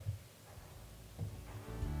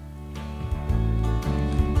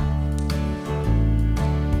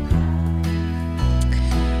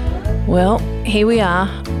Well, here we are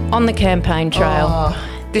on the campaign trail.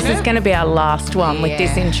 This is going to be our last one with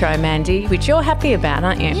this intro, Mandy, which you're happy about,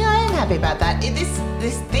 aren't you? Yeah, I am happy about that.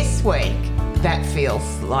 This week, that feels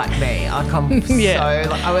like me.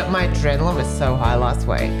 My adrenaline was so high last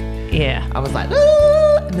week. Yeah. I was like,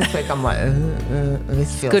 and this week I'm like,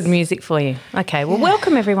 this feels good music for you. Okay, well,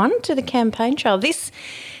 welcome everyone to the campaign trail. This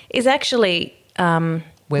is actually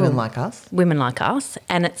Women Like Us. Women Like Us,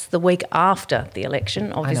 and it's the week after the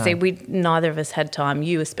election. Obviously, neither of us had time.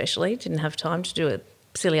 You especially didn't have time to do a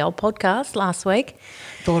silly old podcast last week.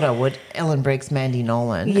 Thought I would. Ellen Briggs, Mandy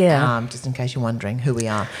Nolan. Yeah. Just in case you're wondering who we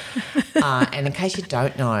are. And in case you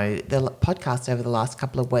don't know, the podcast over the last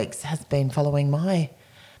couple of weeks has been following my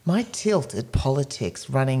tilt at politics,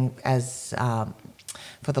 running as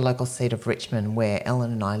for the local seat of Richmond where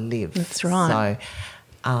Ellen and I live. That's right.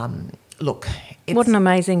 So, look. What an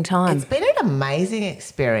amazing time. It's been an amazing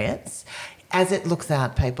experience. As it looks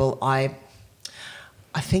out, people, I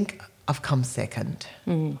think I've come second.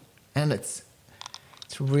 And it's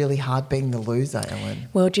really hard being the loser, Ellen.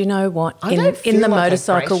 Well, do you know what? I don't In feel the like a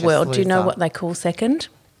motorcycle gracious world, do you know loser. what they call second?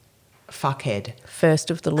 Fuckhead.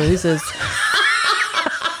 First of the losers.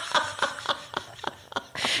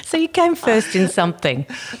 So you came first in something.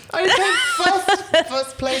 I came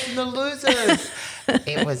first place in the losers.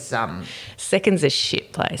 It was Second's a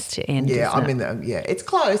shit place to end. yeah. Isn't it? It's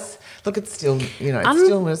close. Look, it's still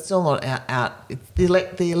it's still not out. It's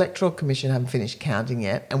the Electoral Commission haven't finished counting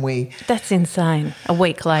yet, and That's insane. A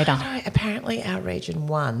week later. No, apparently our region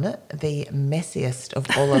won the messiest of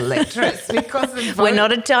all electorates because the vote, We're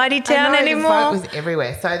not a tidy town anymore. The vote was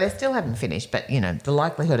everywhere, so they still haven't finished. But the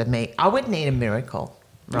likelihood of I would need a miracle,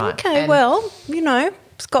 right? Okay, And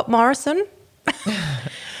Scott Morrison.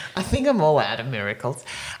 I think I'm all out of miracles,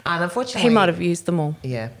 and unfortunately, He might have used them all.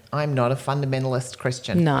 Yeah, I'm not a fundamentalist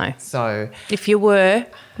Christian. No. So If you were,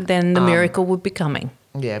 then the miracle would be coming.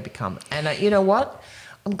 yeah, become. And you know what?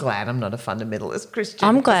 I'm glad I'm not a fundamentalist Christian.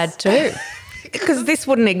 I'm glad too. Because this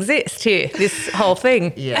wouldn't exist here, this whole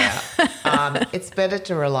thing. Yeah. It's better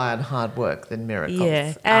to rely on hard work than miracles.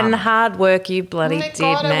 Yeah, and hard work you bloody my did,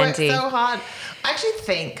 God, I worked Mandy. so hard. I actually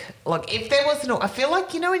think, look, if there was I feel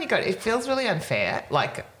like, when you go, it feels really unfair,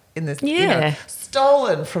 like in this, Yeah.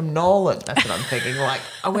 stolen from Nolan. That's what I'm thinking. Like,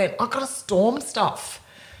 I got to storm stuff.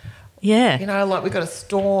 Yeah. Like we got to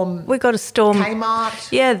storm We got a storm.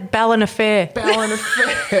 Kmart. Yeah, Ballon Affair. Ballon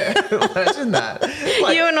Affair. Imagine that.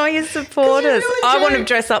 Like, You and all your supporters. really I do. want to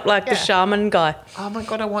dress up like the Yeah. shaman guy. oh my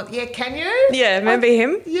God, can you? Yeah, remember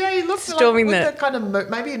him? Yeah, he looks Storming like the- with the kind of,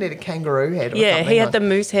 maybe you need a kangaroo head or Yeah, something. he had like- the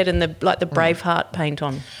moose head and the Braveheart paint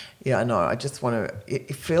on. Yeah, I know. I just want to.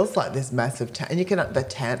 It feels like this massive, and you can the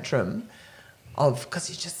tantrum of because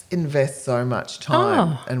you just invest so much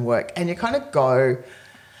time and work, and you kind of go.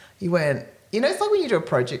 You went. It's like when you do a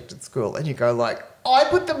project at school and you go like, I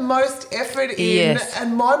put the most effort in, Yes.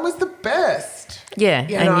 and mine was the best. Yeah,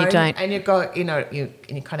 and you don't. And you go,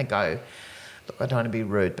 you kind of go. Look, I don't want to be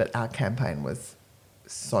rude, but our campaign was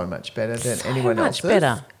so much better than anyone much else's.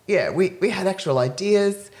 better. Yeah, we had actual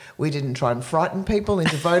ideas. We didn't try and frighten people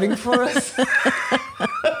into voting for us.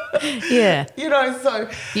 Yeah. So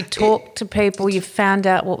You talked to people, you found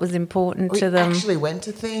out what was important to them. We actually went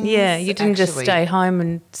to things. Yeah, you didn't just stay home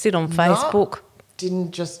and sit on Facebook.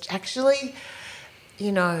 Didn't just actually,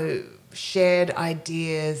 shared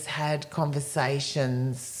ideas, had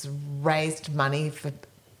conversations, raised money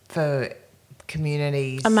for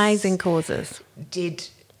communities. Amazing causes. Did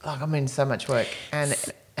so much work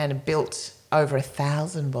and built over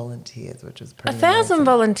 1,000 volunteers, which was pretty 1,000 amazing.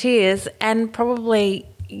 volunteers and probably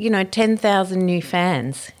 10,000 new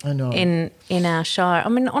fans I know. in our show. I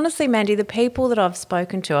mean, honestly, Mandy, the people that I've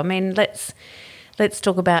spoken to. I mean, let's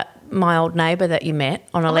talk about my old neighbour that you met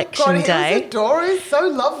on election Oh my God, day. He was adorable. He's so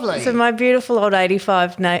lovely. So my beautiful old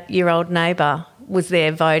 85-year-old neighbour was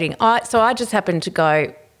there voting. So I just happened to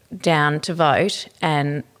go down to vote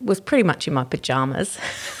and was pretty much in my pyjamas.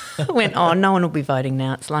 I went, no one will be voting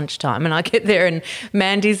now. It's lunchtime. And I get there and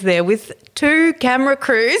Mandy's there with 2 camera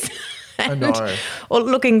crews. I know. Or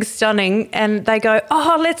looking stunning. And they go,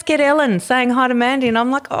 let's get Ellen saying hi to Mandy. And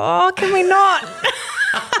I'm like, can we not?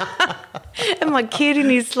 And my kid in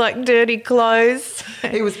his dirty clothes.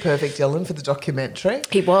 He was perfect, Ellen, for the documentary.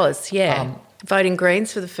 He was, yeah. Voting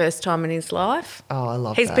Greens for the first time in his life. Oh, I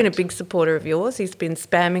love He's that. been a big supporter of yours. He's been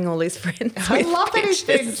spamming all his friends. I with love that he's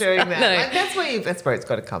been pictures. doing I that. know. Like, that's where it's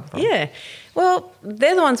got to come from. Yeah. Well,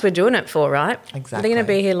 they're the ones we're doing it for, right? Exactly. They're going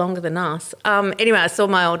to be here longer than us. Anyway, I saw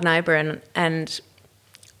my old neighbour and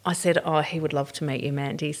I said, oh, he would love to meet you,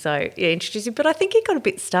 Mandy. So, yeah, introduced him. But I think he got a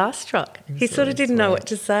bit starstruck. He sort of didn't know what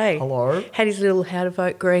to say. Hello? Had his little how to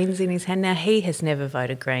vote Greens in his hand. Now, he has never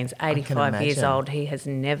voted Greens. 85 years old, he has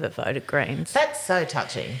never voted Greens. That's so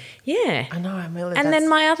touching. Yeah. I know, Amelia. And then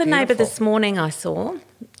my other neighbour beautiful. this morning I saw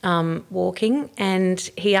walking, and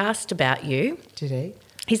he asked about you. Did he?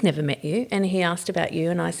 He's never met you, and he asked about you,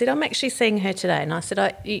 and I said, I'm actually seeing her today. And I said,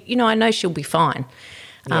 I know she'll be fine.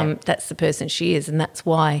 That's the person she is, and that's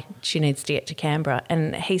why she needs to get to Canberra.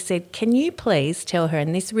 And he said, can you please tell her,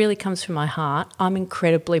 and this really comes from my heart, I'm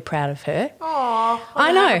incredibly proud of her. Oh,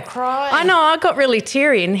 I know. Cry. I know, I got really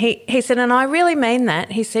teary, and he said, and I really mean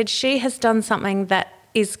that. He said, she has done something that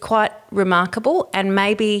is quite remarkable, and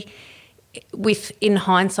maybe in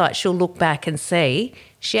hindsight she'll look back and see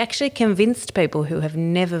she actually convinced people who have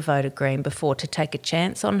never voted Green before to take a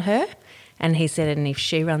chance on her. And he said, and if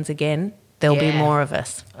she runs again, there'll be more of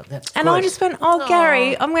us. Oh, that's and good. I just went,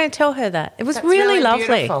 Gary, I'm going to tell her that. It was That's really lovely.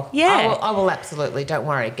 Beautiful. Yeah. I will absolutely. Don't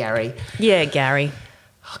worry, Gary. Yeah, Gary.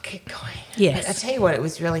 I'll keep going. Yes. But I tell you what, it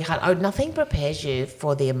was really hard. Nothing prepares you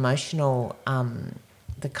for the emotional,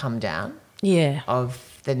 the come down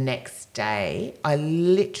of the next day. I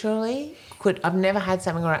literally I've never had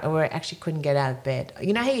something where I actually couldn't get out of bed.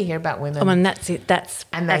 You know how you hear about women? I mean, that's it. That's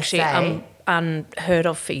and they actually say, unheard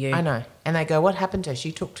of for you. I know. And they go, what happened to her?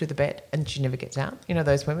 She took to the bed and she never gets out. You know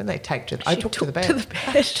those women, they take to I took to the bed.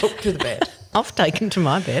 I took to the bed. I've taken to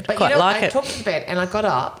my bed. But Quite like I it. took to the bed and I got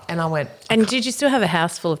up and I went. And did you still have a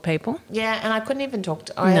house full of people? Yeah, and I couldn't even talk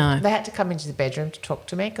to. They had to come into the bedroom to talk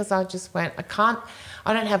to me because I just went. I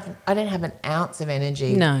don't have an ounce of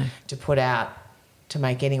energy to put out to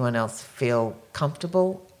make anyone else feel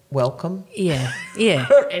comfortable, welcome. Yeah.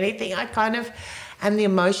 or anything. And the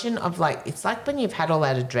emotion of it's like when you've had all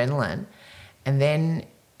that adrenaline, and then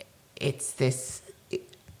it's this.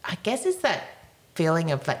 I guess it's that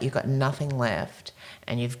feeling of you've got nothing left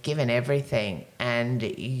and you've given everything and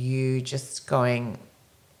you just going,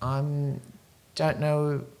 don't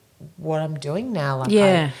know what I'm doing now.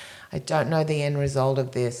 I don't know the end result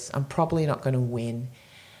of this. I'm probably not going to win.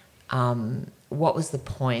 What was the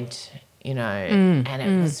point? You know, and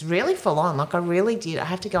it was really full on. I really did. I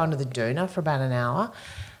had to go under the doona for about an hour,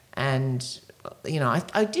 and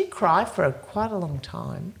I did cry for quite a long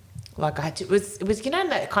time. I had to. It was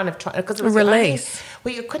that kind of because it was release.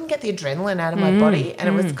 You couldn't get the adrenaline out of my body, and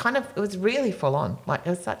it was really full on. It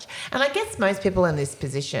was such. And I guess most people in this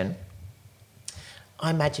position,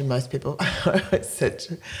 I imagine most people. I said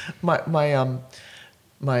to I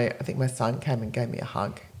think my son came and gave me a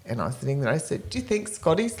hug. And I was sitting there, I said, do you think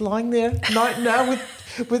Scotty's lying there now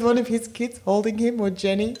with one of his kids holding him, or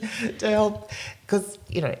Jenny to help? Because,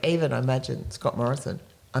 even I imagine Scott Morrison,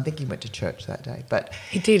 I think he went to church that day. But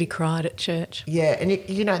he did, he cried at church. Yeah, and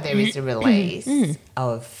there is a release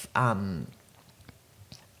of,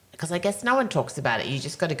 because I guess no one talks about it. You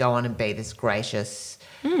just got to go on and be this gracious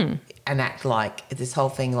and act like this whole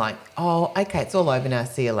thing oh, okay, it's all over now,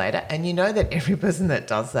 see you later. And you know that every person that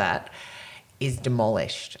does that is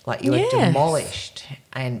demolished. You are demolished.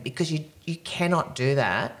 And because you cannot do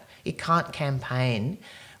that. You can't campaign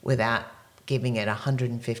without giving it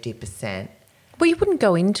 150%. Well, you wouldn't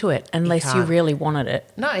go into it unless you really wanted it.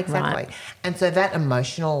 No, exactly. Right. And so that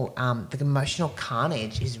emotional, the emotional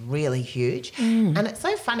carnage is really huge. And it's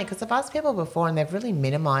so funny because I've asked people before and they've really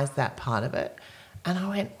minimised that part of it. And I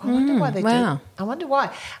went, I wonder why they do. I wonder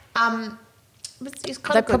why.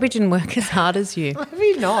 They probably didn't work as hard as you.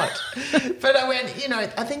 Maybe not. But I went,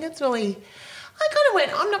 I think it's really, I kind of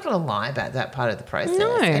went, I'm not going to lie about that part of the process.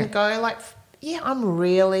 No. And go I'm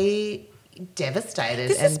really devastated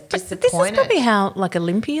disappointed. This is probably how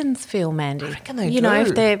Olympians feel, Mandy. I reckon they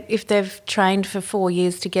do. If they've trained for 4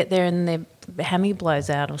 years to get there and their hammy blows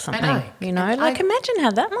out or something. I know. Imagine how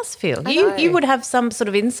that must feel. I know. You would have some sort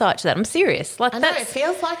of insight to that. I'm serious. I know, it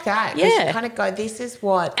feels like that. Yeah. You kind of go, this is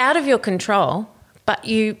what... Out of your control, but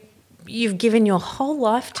you've given your whole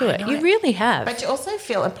life to it. You really have. But you also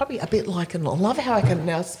feel, and probably a bit I love how I can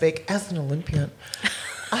now speak as an Olympian.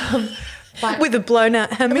 With a blown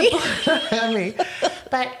out hammy.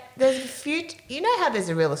 But there's a few, how there's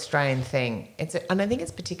a real Australian thing, and I think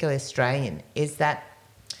it's particularly Australian, is that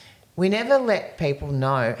we never let people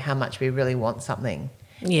know how much we really want something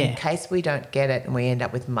in case we don't get it and we end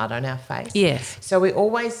up with mud on our face. Yes. So we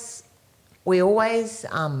always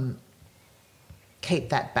keep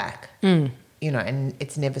that back, and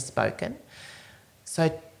it's never spoken.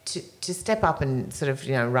 So to step up and sort of,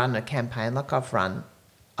 run a campaign like I've run,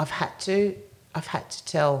 I've had to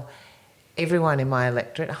tell everyone in my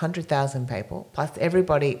electorate, 100,000 people, plus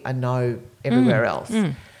everybody I know everywhere else,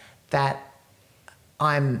 that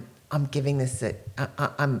I'm I'm giving this,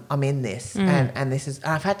 I'm in this, and this is,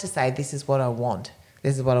 I've had to say, this is what I want.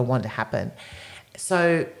 This is what I want to happen.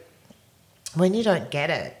 So when you don't get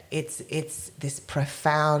it, it's this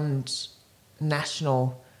profound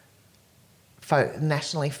nationally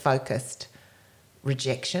focused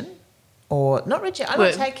rejection, or not rejection. I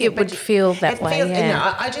don't take it. It would feel that way.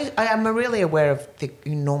 Yeah. I am really aware of the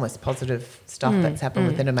enormous positive stuff that's happened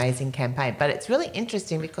with an amazing campaign, but it's really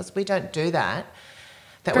interesting because we don't do that.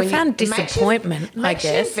 That profound disappointment, I guess.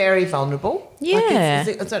 Makes you very vulnerable. Yeah.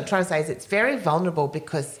 Like what I'm trying to say is it's very vulnerable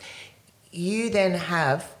because you then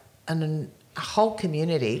have a whole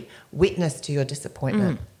community witness to your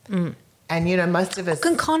disappointment. And, you know, most of us... I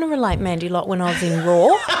can kind of relate, Mandy, like when I was in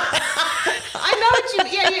Raw. I know what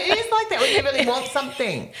you... Yeah, it is like that when you really want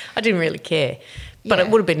something. I didn't really care. But it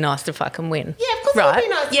would have been nice to fucking win. Yeah, of course it would be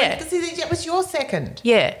nice. Yeah. Because it was your second.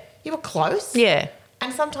 Yeah. You were close. Yeah.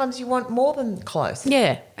 And sometimes you want more than close.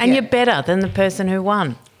 Yeah. And you're better than the person who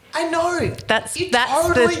won. I know. That's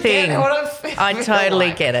totally the thing. Get what I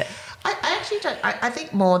totally get it. I actually don't. I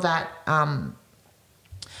think more that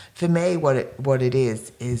for me, what it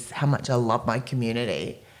is how much I love my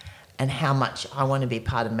community, and how much I want to be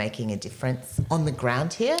part of making a difference on the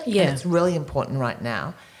ground here. Yeah, and it's really important right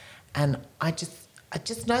now. And I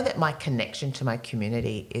just know that my connection to my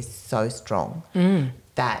community is so strong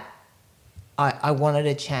that I wanted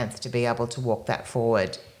a chance to be able to walk that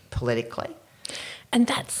forward politically. And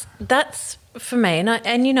that's for me,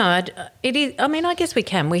 and you know, it is. I mean, I guess we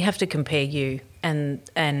can. We have to compare you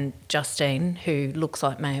and Justine, who looks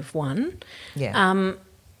like may have won. Yeah.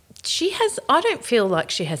 She has. I don't feel like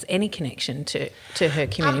she has any connection to her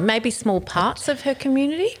community. Maybe small parts of her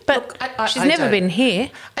community, but look, she's never been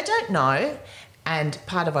here. I don't know, and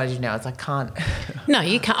part of what I do now is I can't. No,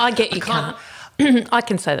 you can't. I get you can't. I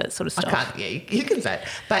can say that sort of stuff. I can't. Yeah, you can say it,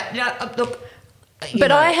 but you know, look.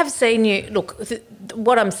 But I have seen you. Look,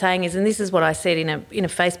 what I'm saying is, and this is what I said in a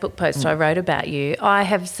Facebook post I wrote about you. I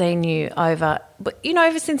have seen you ever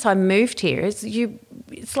since I moved here.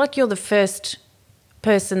 It's like you're the first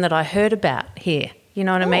person that I heard about here. You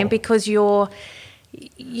know what I mean? Because you're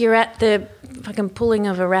at the fucking pulling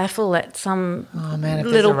of a raffle at some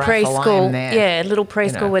little preschool. Yeah, little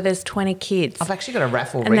preschool where there's 20 kids. I've actually got a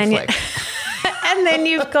raffle reflex. And then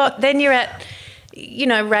you're at, you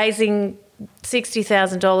know, raising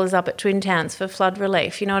 $60,000 up at Twin Towns for flood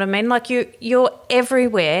relief. You know what I mean? Like you're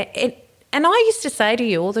everywhere. And I used to say to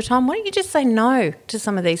you all the time, why don't you just say no to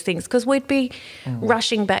some of these things? Because we'd be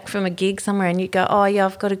rushing back from a gig somewhere and you'd go, oh, yeah,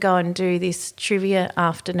 I've got to go and do this trivia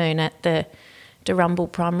afternoon at the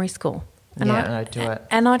Durumble Primary School. And I'd do it.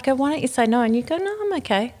 And I'd go, why don't you say no? And you'd go, no, I'm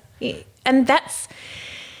okay. And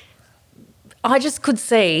I just could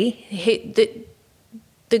see that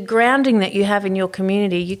the grounding that you have in your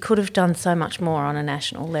community, you could have done so much more on a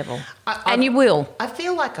national level. And you will. I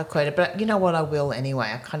feel like I could, but you know what, I will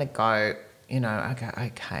anyway. I kind of go, you know, I go,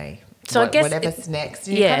 okay, so I guess whatever's next.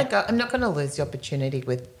 And you kind of go, I'm not going to lose the opportunity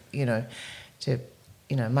with, you know,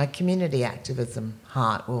 my community activism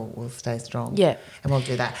heart will stay strong. Yeah. And we'll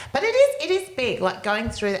do that. But it is big, like going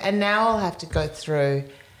through, and now I'll have to go through,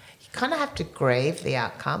 kind of have to grieve the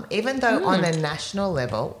outcome, even though on a national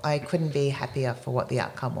level I couldn't be happier for what the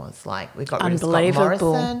outcome was. Like we got rid of Scott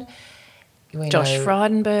Morrison, Josh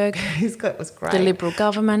Frydenberg, it was great. The Liberal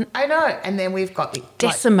government. I know, and then we've got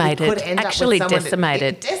decimated.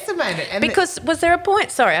 Decimated. And because was there a point?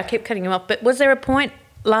 Sorry, I keep cutting you off, but was there a point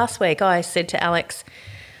last week? I said to Alex,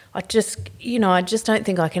 I just don't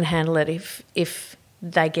think I can handle it if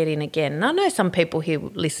they get in again. And I know some people here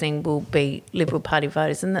listening will be Liberal Party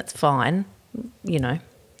voters, and that's fine, you know,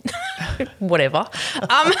 whatever.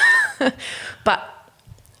 But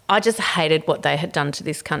I just hated what they had done to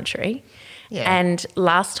this country. Yeah. And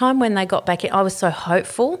last time when they got back in, I was so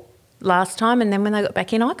hopeful last time, and then when they got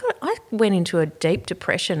back in, I went into a deep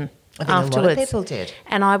depression afterwards. A lot of people did.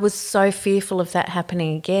 And I was so fearful of that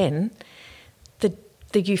happening again.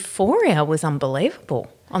 The euphoria was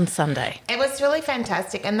unbelievable on Sunday. It was really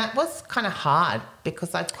fantastic, and that was kind of hard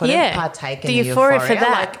because I couldn't partake in the euphoria for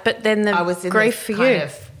that, but then the grief for you.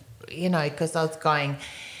 You know, because I was going,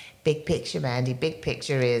 big picture, Mandy, big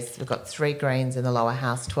picture is we've got 3 Greens in the lower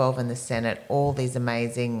house, 12 in the Senate, all these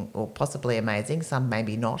amazing, or possibly amazing, some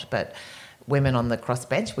maybe not, but women on the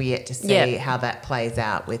crossbench. We're yet to see how that plays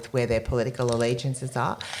out with where their political allegiances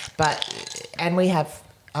are. And we have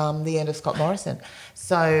the end of Scott Morrison.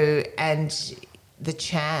 So, and the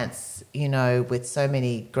chance, you know, with so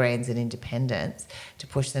many Greens and independents to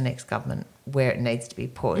push the next government where it needs to be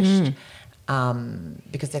pushed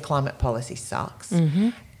because their climate policy sucks.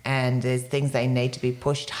 and there's things they need to be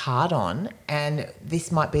pushed hard on, and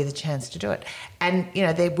this might be the chance to do it. And, you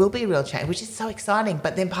know, there will be real change, which is so exciting.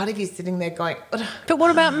 But then part of you sitting there going, but what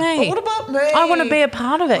about me? But what about me? I want to be a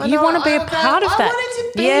part of it. You want to be a part of that. I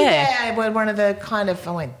wanted to be there. When one of the kind of,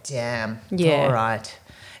 I went, damn, all right.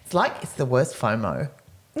 It's like, it's the worst FOMO.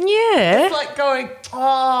 Yeah. It's like going,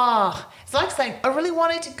 it's like saying, I really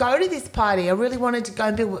wanted to go to this party. I really wanted to go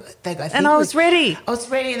and be. They go, and I was ready. I was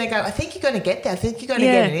ready, and they go, I think you're going to get there. I think you're going to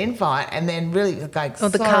get an invite, and then really go, or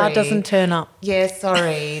the car doesn't turn up. Yeah,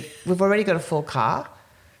 sorry, we've already got a full car,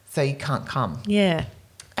 so you can't come. Yeah.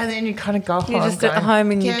 And then you kind of go home. You're just at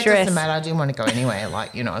home in your dress. It doesn't matter. I didn't want to go anywhere.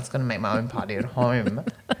 Like, you know, I was going to make my own party at home.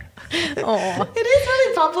 Oh, it is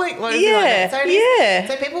really public.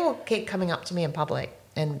 So people will keep coming up to me in public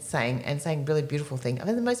and saying really beautiful things. I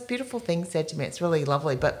mean, the most beautiful thing said to me, it's really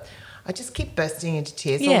lovely, but I just keep bursting into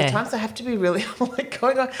tears all the time. So I have to be really like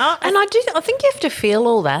going on. And I think you have to feel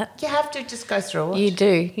all that. You have to just go through it. You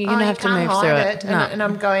do. You're going to have to move through it. No. And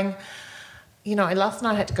I'm going, you know, last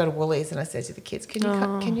night I had to go to Woolies, and I said to the kids,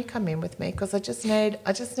 can you come in with me? Because I just need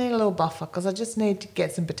a little buffer, because I just need to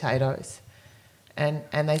get some potatoes. And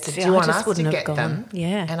they said, do you want us to get them?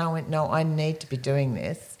 Yeah. And I went, no, I need to be doing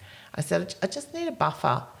this. I said, I just need a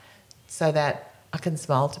buffer so that I can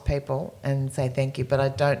smile to people and say thank you, but I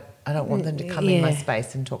don't want them to come in my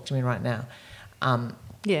space and talk to me right now.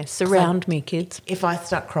 Surround me, kids. If I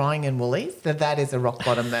start crying in Woolies, that is a rock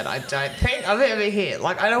bottom that I don't think I've ever hit.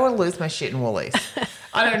 Like, I don't want to lose my shit in Woolies.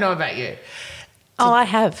 I don't know about you. I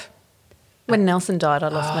have. When Nelson died, I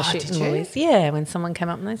lost my shit in Woolies. Yeah, when someone came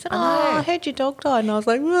up and they said, I heard your dog died. And I was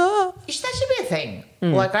like, that should be a thing.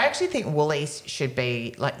 Like, I actually think Woolies should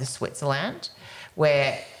be like the Switzerland,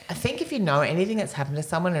 where I think if you know anything that's happened to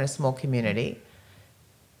someone in a small community,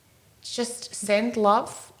 just send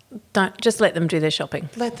love. Don't just let them do their shopping.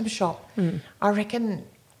 Let them shop. I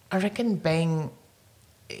reckon being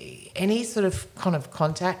any sort of kind of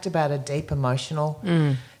contact about a deep emotional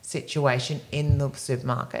situation in the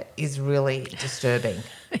supermarket is really disturbing.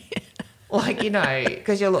 Like, you know,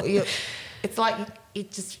 because you're it's like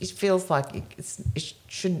it feels like it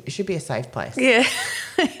should be a safe place. Yeah,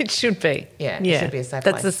 it should be. Yeah, it should be a safe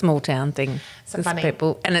place. That's a small town thing. So funny.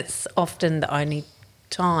 People, and it's often the only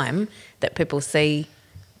time that people see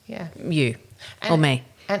you or me.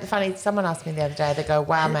 And funny, someone asked me the other day, they go,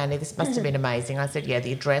 wow, Mandy, this must have been amazing. I said, yeah,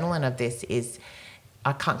 the adrenaline of this is,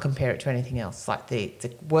 I can't compare it to anything else. Like the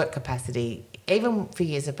work capacity, even for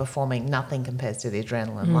years of performing, nothing compares to the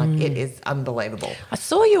adrenaline. Like, it is unbelievable. I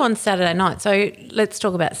saw you on Saturday night. So let's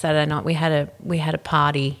talk about Saturday night. We had a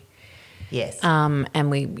party. Yes. And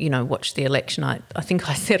we, you know, watched the election. I think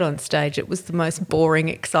I said on stage it was the most boring,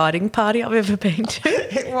 exciting party I've ever been to.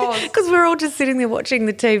 It was. Because we're all just sitting there watching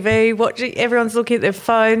the TV, everyone's looking at their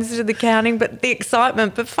phones to the counting, but the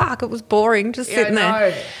excitement, but fuck, it was boring just sitting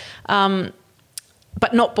there.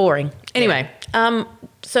 But not boring. Anyway,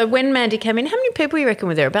 so when Mandy came in, how many people you reckon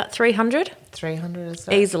were there? About 300? 300 or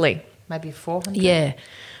so. Easily. Maybe 400. Yeah.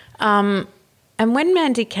 And when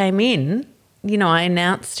Mandy came in, you know, I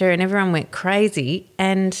announced her and everyone went crazy,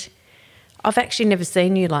 and I've actually never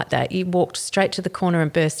seen you like that. You walked straight to the corner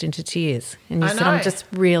and burst into tears, and you said, I'm just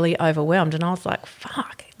really overwhelmed. And I was like,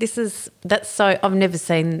 fuck, I've never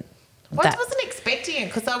seen that. I wasn't expecting it,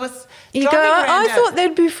 because I was You go, I thought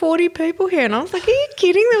there'd be 40 people here. And I was like, are you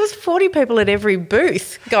kidding? There was 40 people at every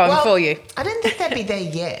booth going for you. I didn't think they'd be there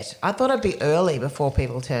yet. I thought I'd be early before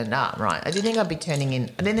people turned up, right? I didn't think I'd be turning in.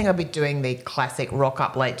 I didn't think I'd be doing the classic rock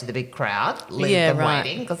up late to the big crowd, leave them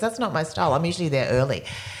waiting, because that's not my style. I'm usually there early.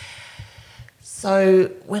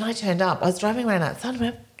 So when I turned up, I was driving around outside and I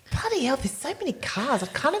went, bloody hell, there's so many cars. I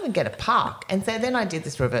can't even get a park. And so then I did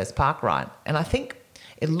this reverse park ride, and I think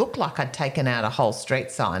it looked like I'd taken out a whole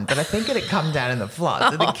street sign, but I think it had come down in the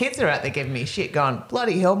floods. And the kids are out there giving me shit, going,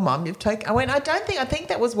 bloody hell, Mum, you've taken... I went, I think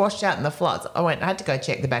that was washed out in the floods. I had to go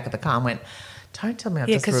check the back of the car and went, don't tell me I've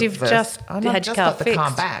just reversed. Yeah, because you've just had your car got the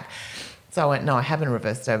car back. So I went, no, I haven't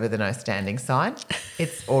reversed over the no standing sign.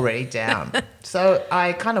 It's already down. So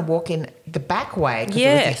I kind of walk in the back way, because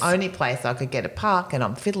it was the only place I could get a park, and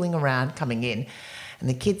I'm fiddling around coming in. And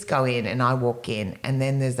the kids go in and I walk in, and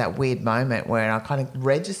then there's that weird moment where I kind of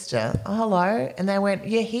register, oh, hello, and they went,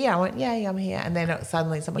 you're here. I went, yeah, I'm here. And then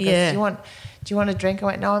suddenly someone goes, do you want a drink? I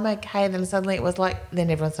went, no, I'm okay. And then suddenly it was like, then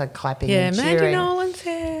everyone started clapping and cheering. Mandy Nolan's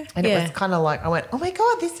here. And it was kind of like, I went, oh my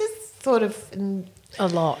God, this is sort of a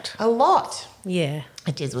lot. Yeah.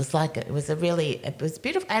 It was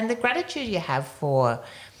beautiful. And the gratitude you have for,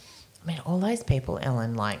 I mean, all those people,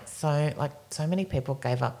 Ellen, so many people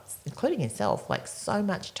gave up, including yourself, so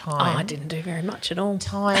much time. Oh, I didn't do very much at all.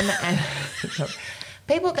 Time and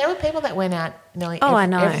There were people that went out nearly I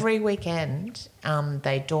know. every weekend.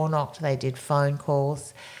 They door knocked. They did phone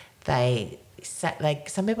calls.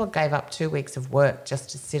 Some people gave up 2 weeks of work just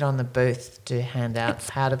to sit on the booth to hand out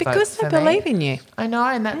how to vote Because for they me. believe in you. I know,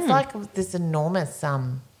 and that's like this enormous.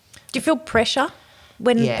 Do you feel pressure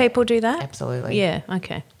when Yeah, people do that? absolutely. Yeah.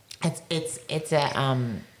 Okay.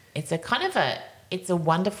 It's a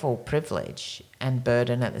wonderful privilege and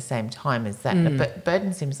burden at the same time. Is that but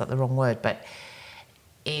burden seems like the wrong word, but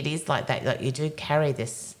it is like that. Like you do carry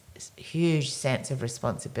this huge sense of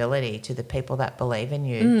responsibility to the people that believe in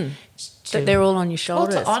you. That they're all on your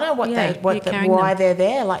shoulders. Well, to honour why they're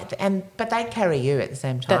there, but they carry you at the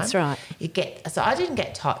same time. That's right. So I didn't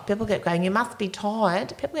get tired. People kept going, "You must be tired."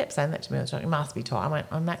 People kept saying that to me all the time. "You must be tired." I went,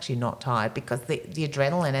 "I'm actually not tired because the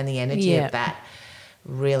adrenaline and the energy of that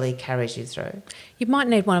really carries you through." You might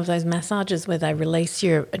need one of those massages where they release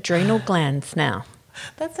your adrenal glands now.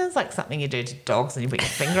 That sounds like something you do to dogs and you put your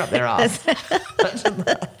finger up their arse.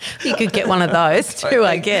 You could get one of those too,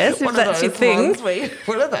 I guess, if that's your thing.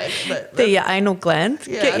 What are they? The anal glands.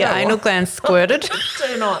 Yeah, Get your anal glands squirted.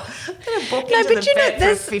 Do not. Book No, into but the you know, vet for a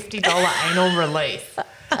there's- $50 anal release.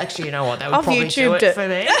 Actually, you know what? They would I've probably do YouTubed it it. for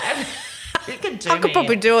me. You could do I could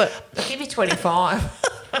probably do it. I'll give you 25.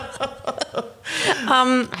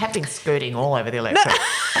 I have been scooting all over the electric.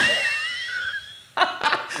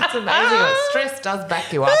 It's amazing what stress does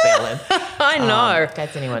back you up, Ellen. I know. In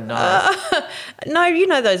case anyone knows. No, you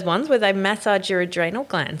know those ones where they massage your adrenal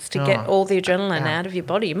glands to get all the adrenaline yeah. out of your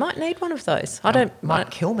body. You might need one of those. I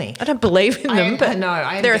Might kill me. don't believe in them, but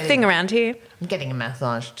I am they're a getting- thing around here. I'm getting a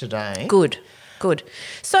massage today. Good.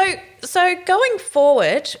 So going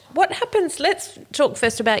forward, what happens? Let's talk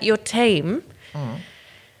first about your team.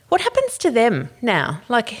 What happens to them now?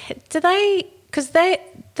 Like, do they? Because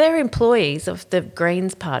they're employees of the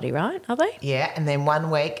Greens Party, right? Are they? Yeah, and then 1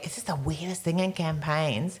 week, it's just the weirdest thing in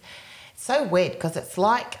campaigns. It's so weird because it's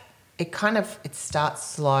like it starts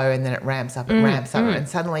slow and then it ramps up, and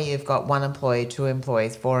suddenly you've got 1 employee, 2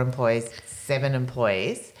 employees, 4 employees, 7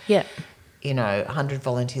 employees. Yeah. 100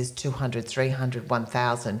 volunteers, 200, 300,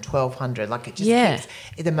 1,000, 1,200. Like it just Yeah.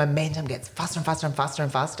 keeps, the momentum gets faster and faster and faster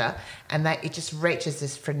and faster, and it just reaches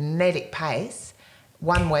this frenetic pace.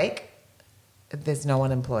 1 week, there's no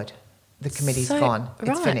one employed. The committee's gone. It's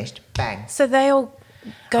right. finished. Bang. So they all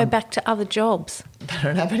go back to other jobs. They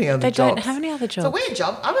don't have any other They jobs. don't have any other It's a jobs. weird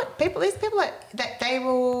job. These people that they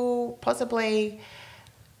will possibly.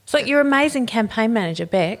 It's like your amazing campaign manager,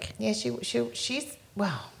 Beck. Yeah, she's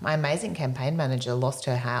my amazing campaign manager lost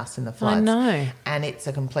her house in the floods. I know. And it's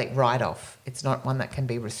a complete write-off. It's not one that can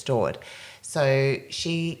be restored. So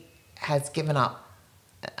she has given up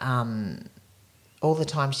all the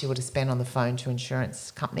time she would have spent on the phone to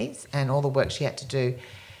insurance companies, and all the work she had to do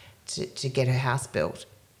to get her house built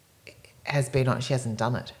has been on. She hasn't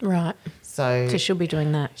done it. Right. So she'll be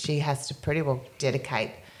doing that. she has to pretty well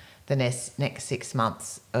dedicate the next 6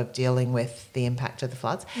 months of dealing with the impact of the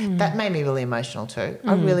floods. That made me really emotional too.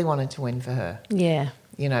 I really wanted to win for her, Yeah.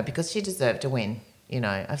 because she deserved to win.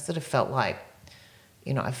 I sort of felt like,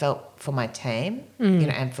 I felt for my team,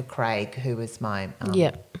 and for Craig, who was my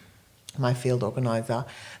my field organizer.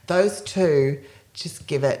 Those two just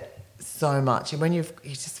give it so much, and when you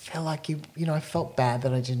just feel like I felt bad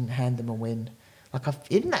that I didn't hand them a win. Like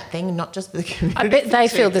isn't that thing not just for the community? I bet they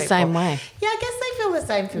feel the people. same way. Yeah, I guess they feel the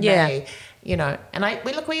same for Yeah. me.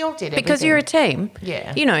 And we all did it Because you're a team.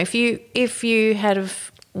 Yeah. If you had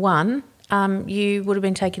have won, you would have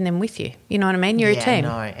been taking them with you. You know what I mean? You're a team.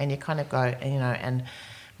 No, and you kind of go, and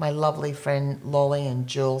my lovely friend Lolly and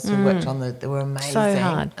Jules who worked on they were amazing. So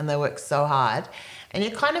hard. And they worked so hard. And you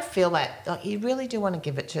kind of feel that like you really do want to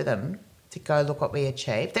give it to them to go, look what we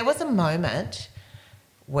achieved. There was a moment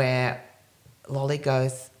where Lolly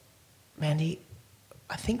goes, Mandy,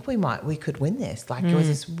 I think we could win this. Like it was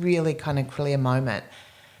this really kind of clear moment,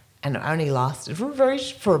 and it only lasted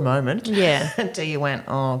for a moment. Yeah. Until you went,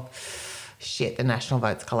 oh shit, the national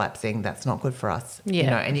vote's collapsing. That's not good for us.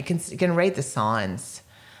 Yeah. And you can read the signs,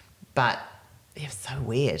 but it was so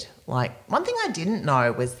weird. Like one thing I didn't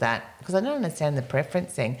know was that, because I don't understand the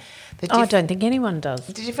preferencing. I don't think anyone does.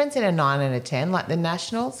 The difference in a 9 and a 10, like the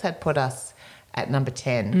Nationals had put us at number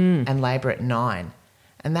 10 and Labor at 9.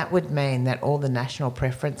 And that would mean that all the national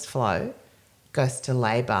preference flow goes to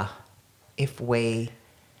Labor if we,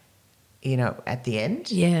 at the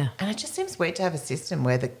end. Yeah. And it just seems weird to have a system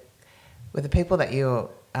where the people that you're,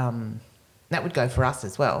 that would go for us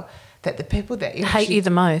as well, that the people that you Hate you the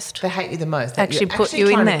most. they hate you the most. That Actually you're put you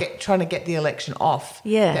in trying there. trying to get the election off.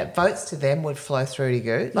 Yeah. That votes to them would flow through to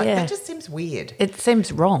you. Like Yeah. that just seems weird. It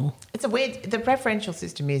seems wrong. The preferential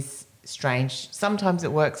system is strange. Sometimes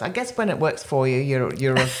it works. I guess when it works for you,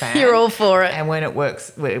 you're a fan. You're all for it. And when it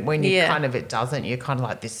works, when you Yeah. it doesn't, you're kind of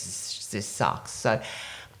like, this sucks. So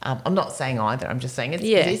I'm not saying either. I'm just saying it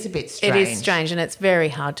is a bit strange. It is strange, and it's very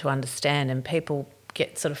hard to understand, and people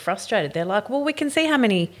get sort of frustrated. They're like, well, we can see how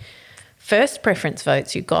many first preference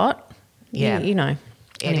votes you got. Yeah. You know.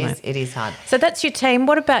 Anyway. It is hard. So that's your team.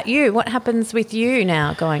 What about you? What happens with you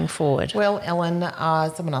now going forward? Well, Ellen,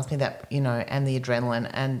 someone asked me that, and the adrenaline.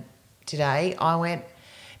 And today I went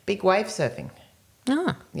big wave surfing.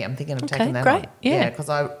 Ah, Yeah, I'm thinking of Okay, taking that great, on. yeah.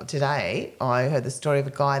 Because today I heard the story of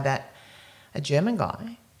a German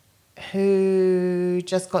guy who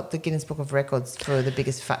just got the Guinness Book of Records for the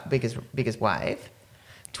biggest wave,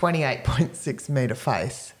 28.6 metre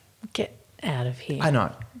face. get out of here. I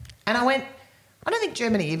know. And I went, I don't think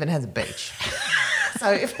Germany even has a beach.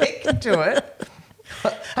 So if he can do it,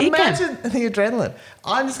 imagine the adrenaline.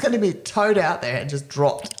 I'm just going to be towed out there and just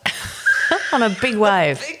dropped. On a big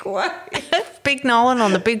wave. Big wave. Big Nolan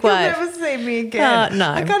on the big You'll wave. never see me again.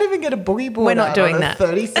 No. I can't even get a boogie board We're not out doing on that. a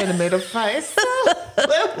 30-centimetre face.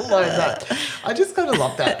 Let alone that. I just kind of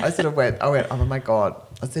love that. I sort of went, oh my God.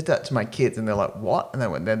 I said that to my kids and they're like, what?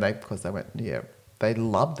 And because they went, yeah, they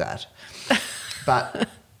love that. But,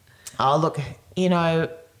 look, I'm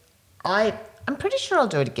pretty sure I'll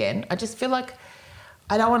do it again. I just feel like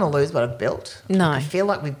I don't want to lose what I've built. No. I feel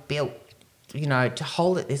like we've built, to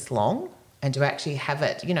hold it this long and to actually have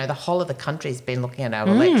it, the whole of the country's been looking at our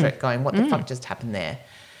electorate going, what the fuck just happened there?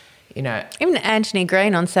 Even Anthony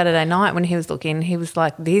Green on Saturday night when he was looking, he was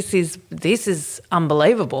like, this is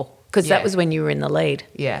unbelievable. Because Yeah. that was when you were in the lead.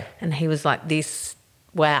 Yeah. And he was like,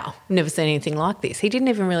 wow, never seen anything like this. He didn't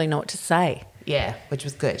even really know what to say. Yeah, which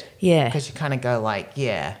was good. Yeah. Because you kind of go like,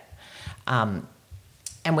 yeah. And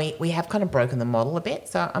we have kind of broken the model a bit.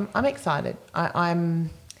 So I'm excited. I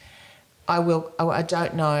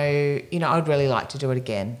don't know, I'd really like to do it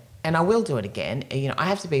again. And I will do it again. I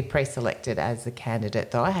have to be pre-selected as a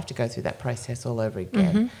candidate, though. I have to go through that process all over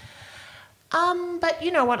again. But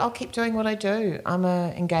you know what? I'll keep doing what I do. I'm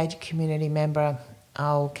a engaged community member.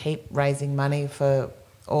 I'll keep raising money for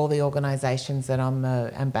all the organisations that I'm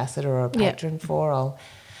an ambassador or a patron for. I'll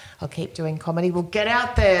keep doing comedy. We'll get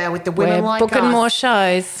out there with the women We're like booking us. more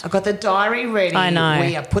shows. I've got the diary ready. I know.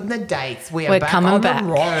 We are putting the dates. We're back coming on back. the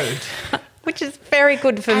road. Which is very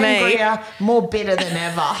good for me. Angrier, more bitter than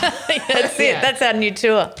ever. That's it. That's our new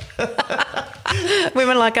tour.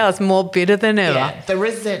 Women like us, more bitter than ever. Yeah, the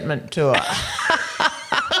resentment tour.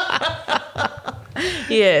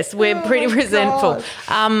 Yes, we're pretty my resentful.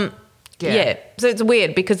 God. Yeah, so it's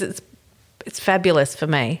weird because it's fabulous for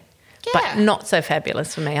me, but Yeah. not so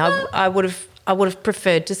fabulous for me. I would have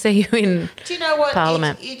preferred to see you in Do you know what?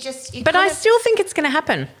 Parliament. But I still think it's going to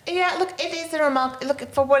happen. Yeah, look, it is a remark. Look,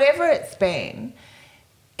 for whatever it's been,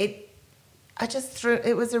 it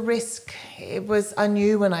was a risk. I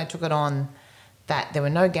knew when I took it on that there were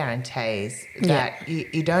no guarantees, that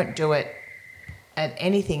you don't do it at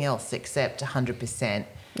anything else except 100%.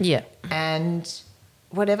 Yeah. And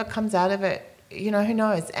whatever comes out of it, who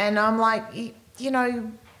knows? And I'm like,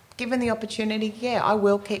 given the opportunity, I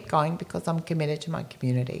will keep going because I'm committed to my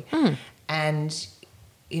community. And,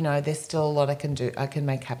 there's still a lot I can do. I can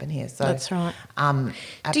make happen here. So That's right.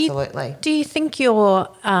 Absolutely. Do you think you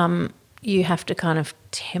have to kind of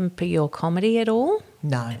temper your comedy at all?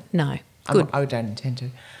 No. No. Good. I don't intend to.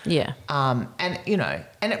 Yeah. And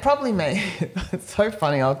it probably may, it's so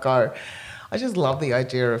funny, I just love the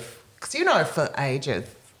idea of, because, for ages,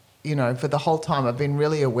 for the whole time I've been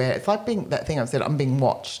really aware. It's like being that thing I've said, I'm being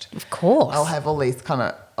watched. Of course. I'll have all these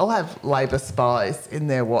I'll have Labor spies in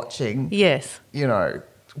there watching. Yes.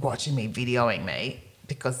 Watching me, videoing me,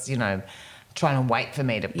 because, trying to wait for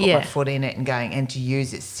me to put Yeah. my foot in it and to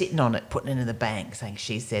use it, sitting on it, putting it in the bank, saying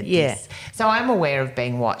she said Yeah. this. So I'm aware of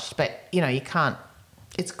being watched, but, you can't,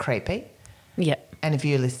 it's creepy. Yep. And if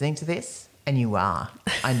you're listening to this, and you are,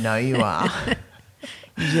 I know you are,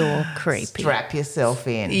 You're creepy. strap yourself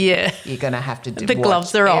in. Yeah. You're going to have to do The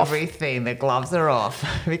gloves are off. everything. The gloves are off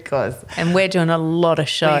because And we're doing a lot of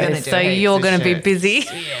we're gonna shows, do so heaps you're of going to be shoots. busy.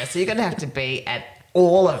 Yeah, so you're going to have to be at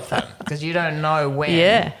all of them because you don't know when.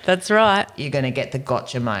 Yeah, that's right. You're going to get the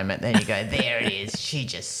gotcha moment. Then you go, there it is. She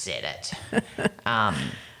just said it.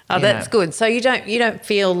 Oh, that's good. So you don't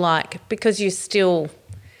feel like, because you still,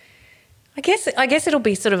 I guess it'll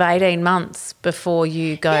be sort of 18 months before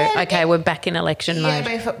you go, Yeah, okay, we're back in election mode.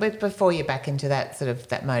 Yeah, before you're back into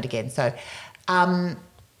that mode again. So,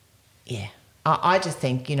 yeah, I just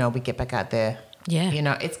think, we get back out there. Yeah.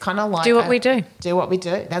 It's kind of like... Do what we do. Do what we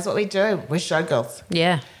do. That's what we do. We're showgirls.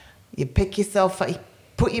 Yeah, You pick yourself up, you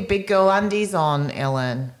put your big girl undies on,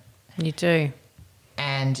 Ellen, you do.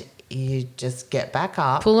 and you just get back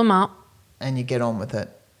up Pull them up. and you get on with it.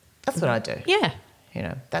 That's what I do. Yeah. You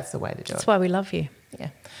know, that's the way to do That's it. why we love you. Yeah.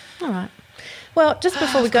 All right. Well, just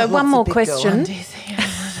before we go, Got one lots more of big girl question. undies.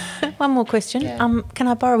 One more question. Yeah. Can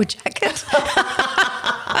I borrow a jacket?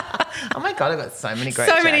 Oh my God, I've got so many great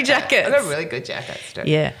So many jackets. I've got really good jackets too.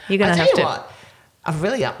 Yeah, you're gonna I have tell to. you what, I've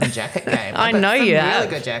really upped my jacket game. I I've got know some you really have.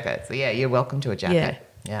 good jackets. So yeah, you're welcome to a Yeah. jacket.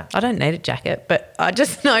 Yeah. I don't need a jacket, but I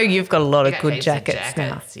just know you've got a lot of got good heaps of jackets,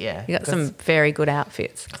 jackets, now. yeah. You got some very good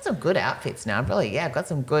outfits. I've got some good outfits now. I've got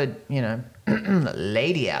some good, you know,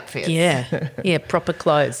 lady outfits. Yeah. Yeah, proper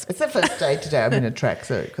clothes. It's the first day today. I'm in a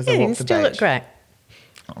tracksuit because Yeah, I you walked the still beach. look great.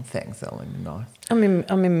 Oh, thanks, Ellen. Nice. I'm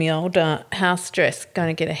in my old house dress, going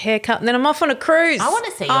to get a haircut, and then I'm off on a cruise. I want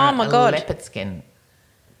to see you Oh in my a God. leopard skin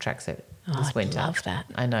tracksuit this I'd winter. love that.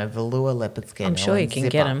 I know, velour leopard skin. I'm sure or you can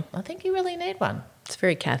zipper. get 'em. I think you really need one. It's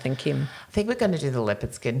very Kath and Kim. I think we're going to do the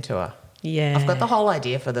leopard skin tour. Yeah. I've got the whole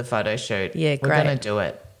idea for the photo shoot. Yeah, We're great. going to do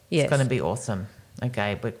it. Yes. It's going to be awesome.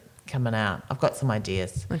 Okay, we're coming out. I've got some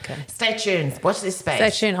ideas. Okay. Stay tuned. Watch this space.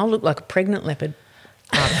 Stay tuned. I'll look like a pregnant leopard.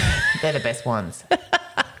 They're the best ones.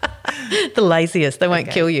 The laziest. They won't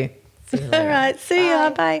Okay. kill you. See you All later. right. See ya.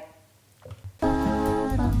 Bye.